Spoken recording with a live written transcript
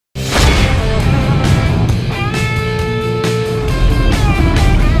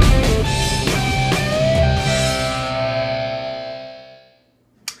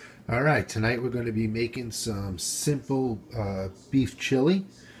Alright, tonight we're going to be making some simple beef chili.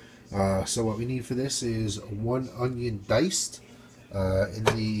 So what we need for this is 1 onion diced. In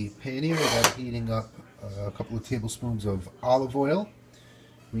the pan here, I got heating up a couple of tablespoons of olive oil.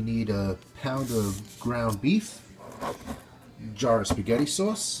 We need a pound of ground beef, a jar of spaghetti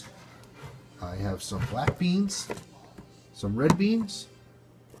sauce. I have some black beans, some red beans,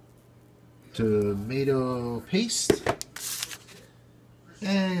 tomato paste,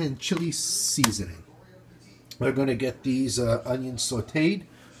 and chili seasoning. We're going to get these onions sauteed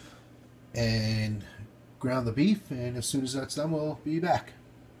and ground the beef, and as soon as that's done, we'll be back.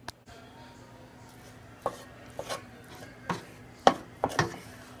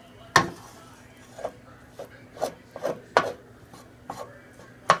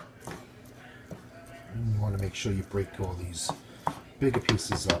 You want to make sure you break all these bigger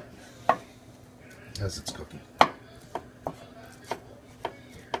pieces up as it's cooking.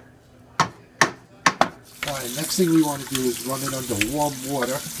 Alright, next thing we want to do is run it under warm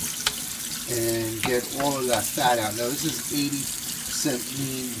water and get all of that fat out. Now this is 80%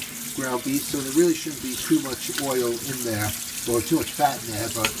 lean ground beef, so there really shouldn't be too much oil in there, or too much fat in there,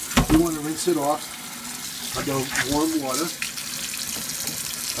 but you want to rinse it off under warm water.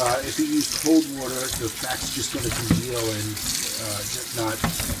 If you use cold water, the fat's just going to congeal and not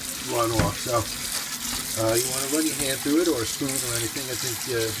run off. So you want to run your hand through it, or a spoon or anything. I think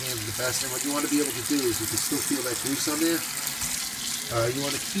your hand is the best. And what you want to be able to do is, you can still feel that grease on there. You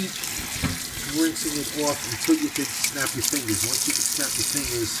want to keep rinsing it off until you can snap your fingers. Once you can snap your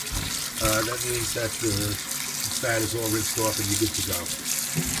fingers, that means that the fat is all rinsed off and you're good to go.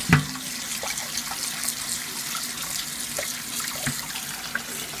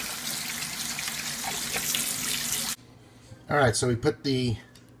 Alright, so we put the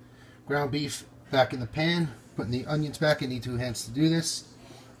ground beef back in the pan, putting the onions back. I need 2 hands to do this.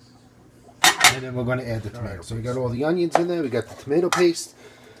 And then we're going to add the tomato. Right, so we got all the onions in there, we got the tomato paste.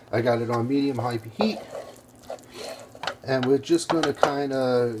 I got it on medium-high heat. And we're just going to kind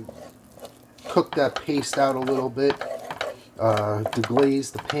of cook that paste out a little bit.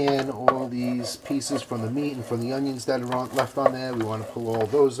 Deglaze the pan, all these pieces from the meat and from the onions that are left on there. We want to pull all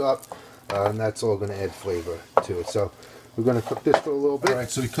those up, and that's all going to add flavor to it. So we're going to cook this for a little bit. Alright,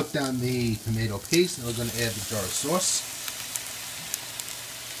 so we cooked down the tomato paste, and we're going to add the jar of sauce.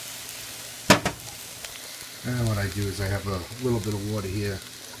 And what I do is I have a little bit of water here.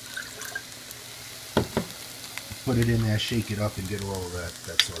 Put it in there, shake it up, and get all of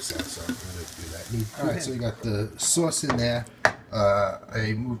that sauce out. So I'm going to do that. Alright, so we got the sauce in there.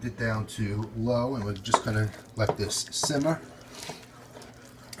 I moved it down to low, and we're just going to let this simmer.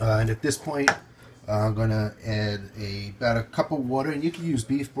 And at this point, I'm going to add about a cup of water, and you can use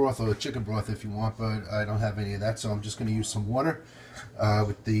beef broth or chicken broth if you want, but I don't have any of that, so I'm just going to use some water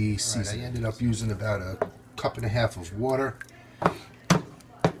with the seasoning. I ended up using about a cup and a half of water,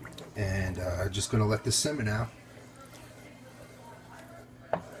 and just going to let this simmer now.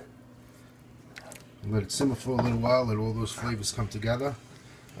 Let it simmer for a little while, let all those flavors come together,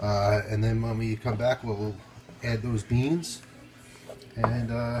 and then when we come back, we'll add those beans, and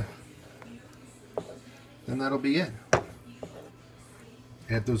then that'll be it.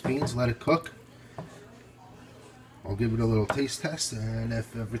 Add those beans, let it cook. I'll give it a little taste test, and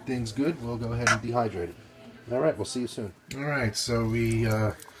if everything's good, we'll go ahead and dehydrate it. Alright, we'll see you soon. Alright, so we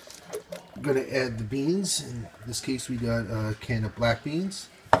going to add the beans. In this case, we got a can of black beans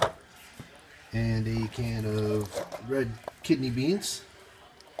and a can of red kidney beans.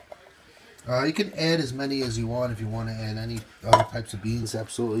 You can add as many as you want. If you want to add any other types of beans,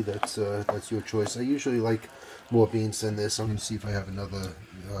 absolutely, that's your choice. I usually like more beans than this. I'm going to see if I have another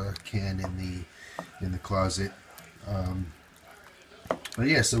can in the closet. But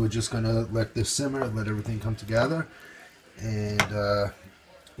yeah, so we're just going to let this simmer, let everything come together, and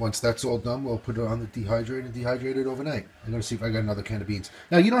once that's all done, we'll put it on the dehydrator and dehydrate it overnight. I'm going to see if I got another can of beans.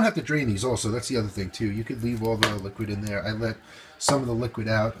 Now, you don't have to drain these also. That's the other thing, too. You could leave all the liquid in there. I let some of the liquid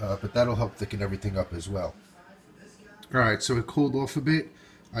out, but that'll help thicken everything up as well. Alright, so it cooled off a bit.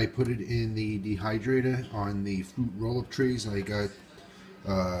 I put it in the dehydrator on the fruit roll-up trays. I got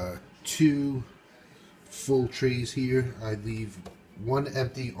 2 full trays here. I leave 1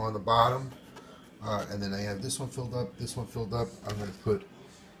 empty on the bottom, and then I have this one filled up, this one filled up. I'm going to put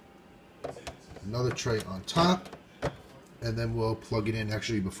another tray on top, and then we'll plug it in.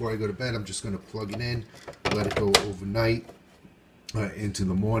 Actually, before I go to bed, I'm just going to plug it in, let it go overnight into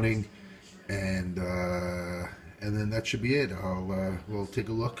the morning, and then that should be it. We'll take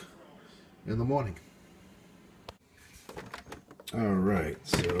a look in the morning. All right,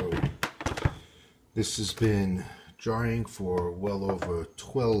 so this has been drying for well over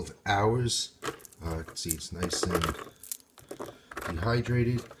 12 hours. You can see it's nice and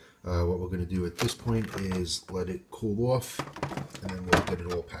dehydrated. What we're going to do at this point is let it cool off, and then we'll get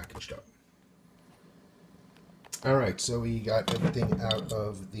it all packaged up. Alright, so we got everything out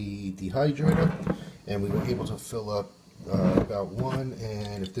of the dehydrator, and we were able to fill up about one,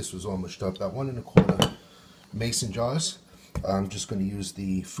 and if this was all mushed up, about 1 1/4 mason jars. I'm just going to use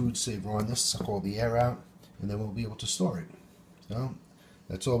the food saver on this, suck all the air out, and then we'll be able to store it. So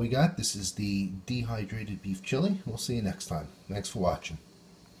that's all we got. This is the dehydrated beef chili. We'll see you next time. Thanks for watching.